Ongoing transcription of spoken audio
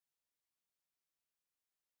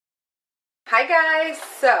Hi guys!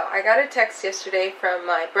 So I got a text yesterday from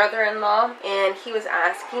my brother-in-law and he was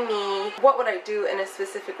asking me what would I do in a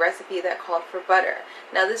specific recipe that called for butter.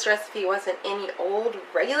 Now this recipe wasn't any old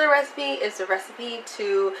regular recipe, it's a recipe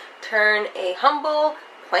to turn a humble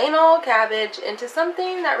plain old cabbage into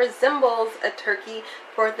something that resembles a turkey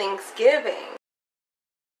for Thanksgiving.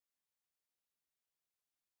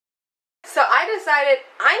 So I decided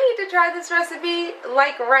I need to try this recipe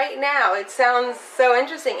like right now. It sounds so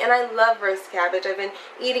interesting and I love roast cabbage. I've been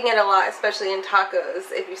eating it a lot, especially in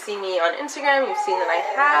tacos. If you see me on Instagram, you've seen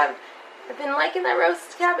that I've been liking that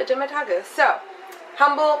roast cabbage in my tacos. So,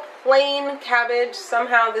 humble, plain cabbage.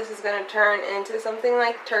 Somehow this is going to turn into something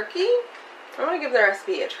like turkey. I'm going to give the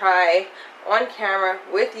recipe a try on camera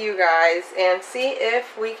with you guys and see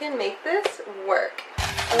if we can make this work.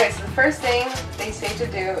 Okay, so the first thing they say to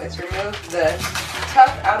do is remove the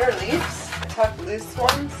tough outer leaves, the tough loose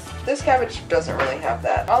ones. This cabbage doesn't really have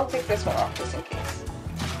that. I'll take this one off just in case.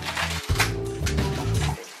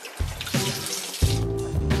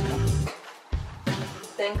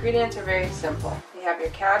 The ingredients are very simple. You have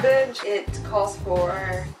your cabbage. It calls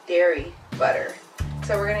for dairy butter.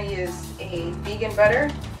 So we're going to use a vegan butter.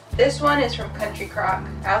 This one is from Country Crock.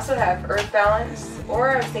 I also have Earth Balance, or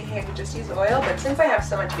I was thinking I could just use oil, but since I have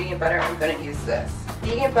so much vegan butter, I'm going to use this.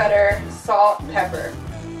 Vegan butter, salt, pepper.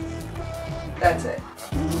 That's it.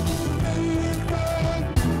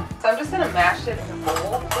 So I'm just going to mash it in a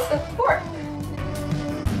bowl with a fork.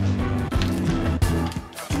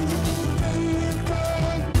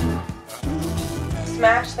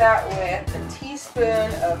 Smash that with a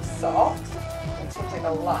teaspoon of salt. Seems like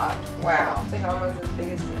a lot. Wow. It's like almost as big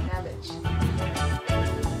as the cabbage.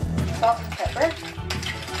 Salt and pepper.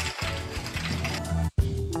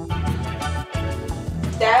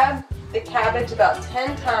 Stab the cabbage about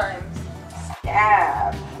 10 times.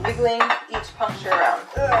 Stab. Wiggling each puncture around.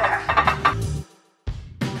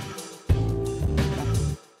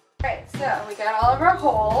 Alright, so we got all of our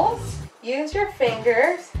holes. Use your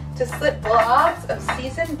fingers to slip blobs of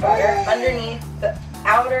seasoned butter underneath the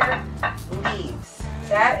outer leaves.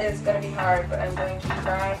 That is going to be hard, but I'm going to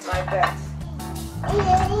try my best.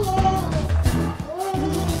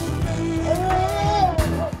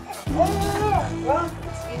 Well,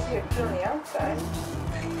 it's easy to put on the outside.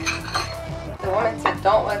 The woman said,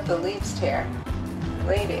 don't let the leaves tear.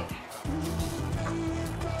 Lady,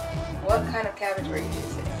 what kind of cabbage were you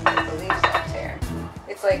using if the leaves don't tear?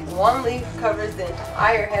 It's like one leaf covers the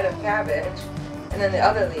entire head of cabbage, and then the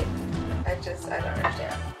other leaf, I don't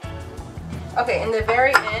understand. Okay, in the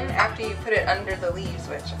very end, after you put it under the leaves,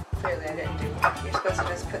 which clearly I didn't do, you're supposed to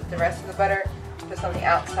just put the rest of the butter just on the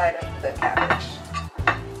outside of the cabbage.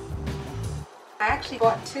 I actually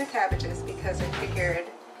bought 2 cabbages because I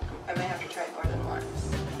figured I may have to try more than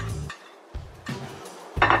once.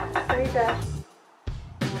 There you go.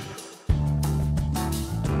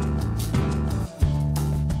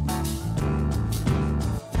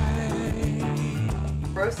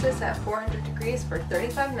 Roast this at 400 degrees for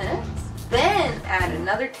 35 minutes. Then add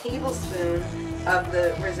another tablespoon of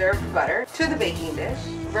the reserved butter to the baking dish.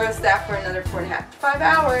 Roast that for another 4.5 to 5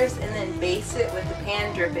 hours and then baste it with the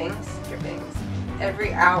pan drippings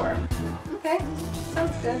every hour. Okay,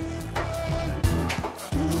 sounds good.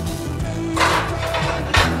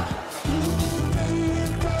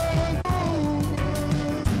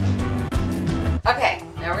 Okay,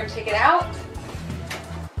 now we're going to take it out.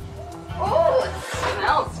 Oh, it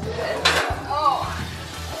smells good. Oh.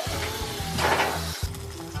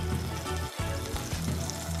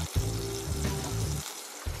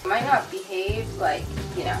 It might not behave like,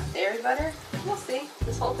 dairy butter. We'll see.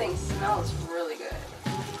 This whole thing smells really good.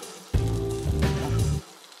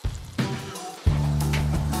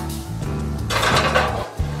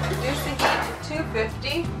 Reduce the heat to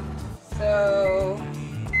 250. So,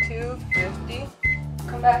 250.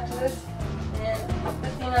 Come back to this in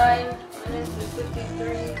 59 minutes and 53,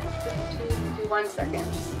 52, 51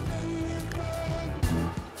 seconds.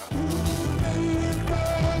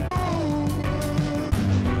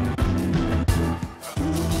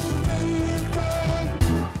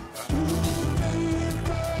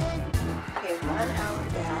 Okay, 1 hour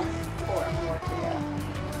down, 4 more to go.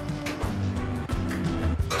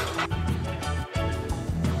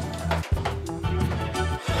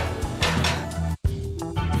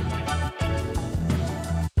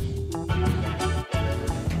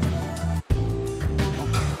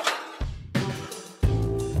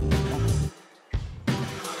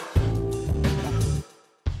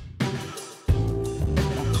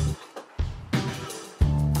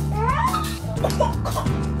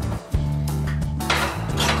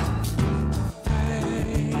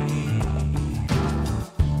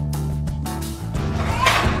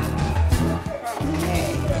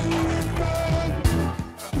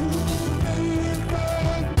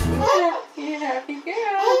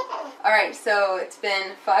 so it's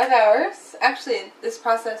been 5 hours. Actually, this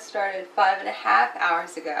process started 5.5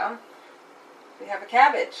 hours ago. We have a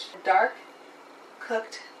cabbage, a dark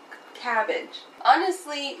cooked cabbage.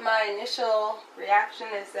 Honestly, my initial reaction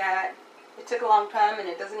is that it took a long time and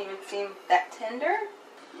it doesn't even seem that tender.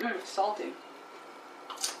 Salty.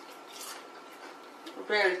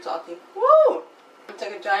 Very salty. Woo! It's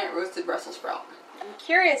like a giant roasted Brussels sprout. I'm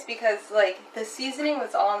curious because, like, the seasoning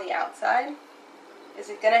was all on the outside. Is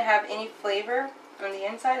it gonna have any flavor on the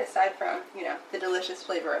inside aside from, you know, the delicious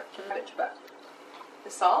flavor of cabbage? But the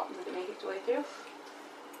salt, did it make its way through?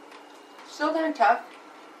 Still kind of tough.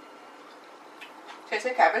 Tastes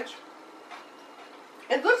like cabbage.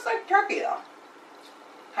 It looks like turkey though.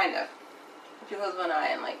 Kind of. If you close one eye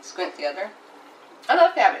and like squint the other. I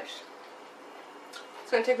love cabbage.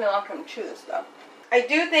 It's going to take me a long time to chew this though. I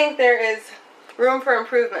do think there is room for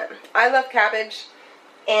improvement. I love cabbage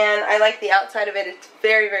and I like the outside of it. It's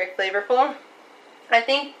very, very flavorful. I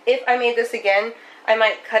think if I made this again, I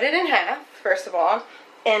might cut it in half, first of all,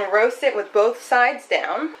 and roast it with both sides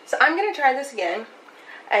down. So I'm going to try this again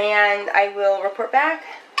and I will report back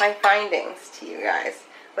my findings to you guys,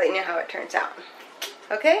 let you know how it turns out.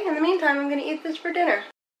 Okay, in the meantime, I'm going to eat this for dinner.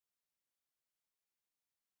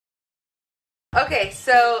 Okay,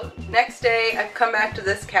 so next day I've come back to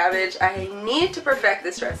this cabbage. I need to perfect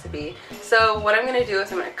this recipe. So what I'm going to do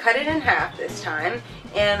is I'm going to cut it in half this time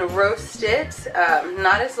and roast it,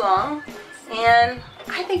 not as long, and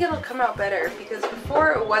I think it'll come out better because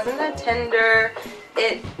before it wasn't that tender.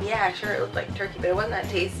 Yeah, sure, it looked like turkey, but it wasn't that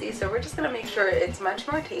tasty. So we're just going to make sure it's much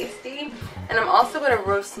more tasty. And I'm also going to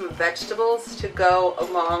roast some vegetables to go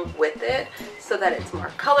along with it so that it's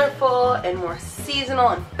more colorful and more seasonal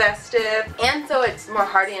and festive. And so it's more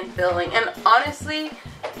hearty and filling. And honestly,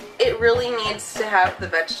 it really needs to have the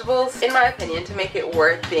vegetables, in my opinion, to make it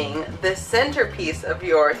worth being the centerpiece of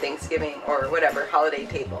your Thanksgiving or whatever holiday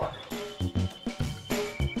table.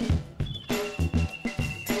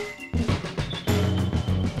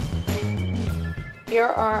 Here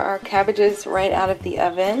are our cabbages right out of the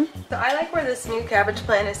oven. So I like where this new cabbage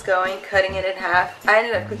plant is going, cutting it in half. I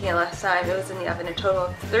ended up cooking it last time. It was in the oven a total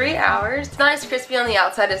of 3 hours. It's not as crispy on the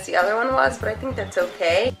outside as the other one was, but I think that's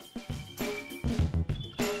okay.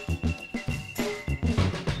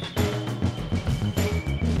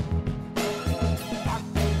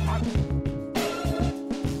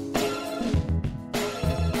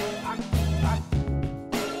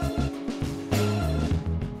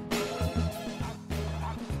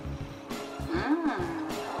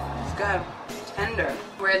 Good. Tender.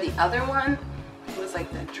 Where the other one was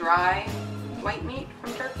like the dry white meat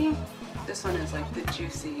from turkey, this one is like the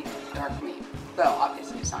juicy dark meat. Well,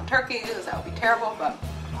 obviously it's not turkey because that would be terrible, but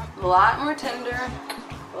a lot more tender,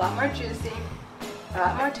 a lot more juicy, a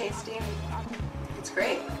lot more tasty. It's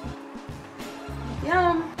great.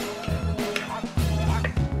 Yum!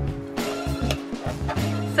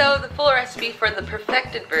 So the full recipe for the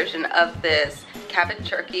perfected version of this cabbage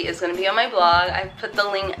turkey is going to be on my blog. I put the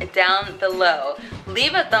link down below.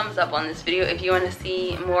 Leave a thumbs up on this video if you want to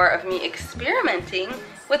see more of me experimenting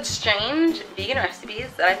with strange vegan recipes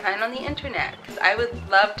that I find on the internet, because I would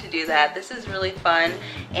love to do that. This is really fun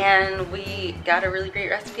and we got a really great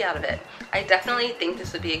recipe out of it. I definitely think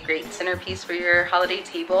this would be a great centerpiece for your holiday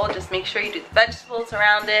table. Just make sure you do the vegetables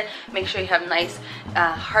around it. Make sure you have nice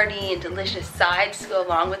hearty and delicious sides to go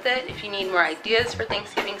along with it. If you need more ideas for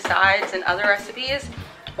Thanksgiving sides and other recipes,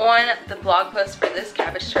 on the blog post for this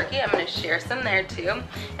cabbage turkey, I'm going to share some there too.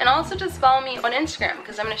 And also just follow me on Instagram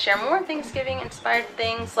because I'm going to share more Thanksgiving inspired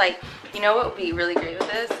things. Like, you know what would be really great with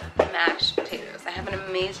this? Mashed potatoes. I have an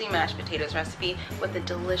amazing mashed potatoes recipe with a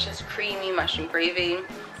delicious creamy mushroom gravy.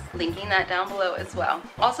 Linking that down below as well.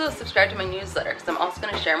 Also subscribe to my newsletter because I'm also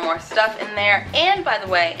going to share more stuff in there. And by the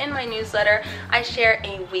way, in my newsletter I share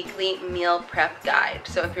a weekly meal prep guide.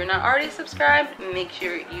 So if you're not already subscribed, make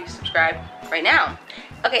sure you subscribe right now.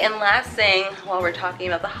 Okay, and last thing, while we're talking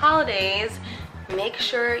about the holidays, make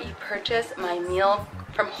sure you purchase my meal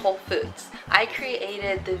from Whole Foods. I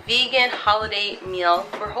created the vegan holiday meal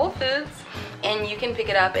for Whole Foods, and you can pick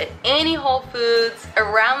it up at any Whole Foods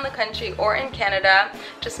around the country or in Canada.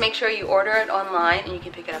 Just make sure you order it online, and you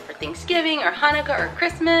can pick it up for Thanksgiving or Hanukkah or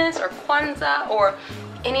Christmas or Kwanzaa or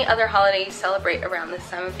any other holiday you celebrate around this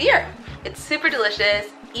time of year. It's super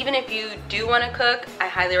delicious. Even if you do want to cook, I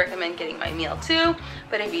highly recommend getting my meal too.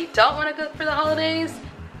 But if you don't want to cook for the holidays,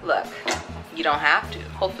 look, you don't have to.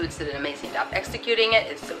 Whole Foods did an amazing job executing it.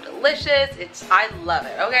 It's so delicious. I love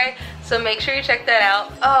it, okay? So make sure you check that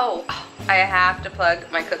out. Oh, I have to plug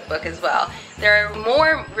my cookbook as well. There are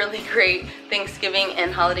more really great Thanksgiving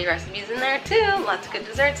and holiday recipes in there too. Lots of good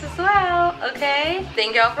desserts as well, okay?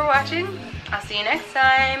 Thank y'all for watching. I'll see you next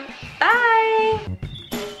time. Bye!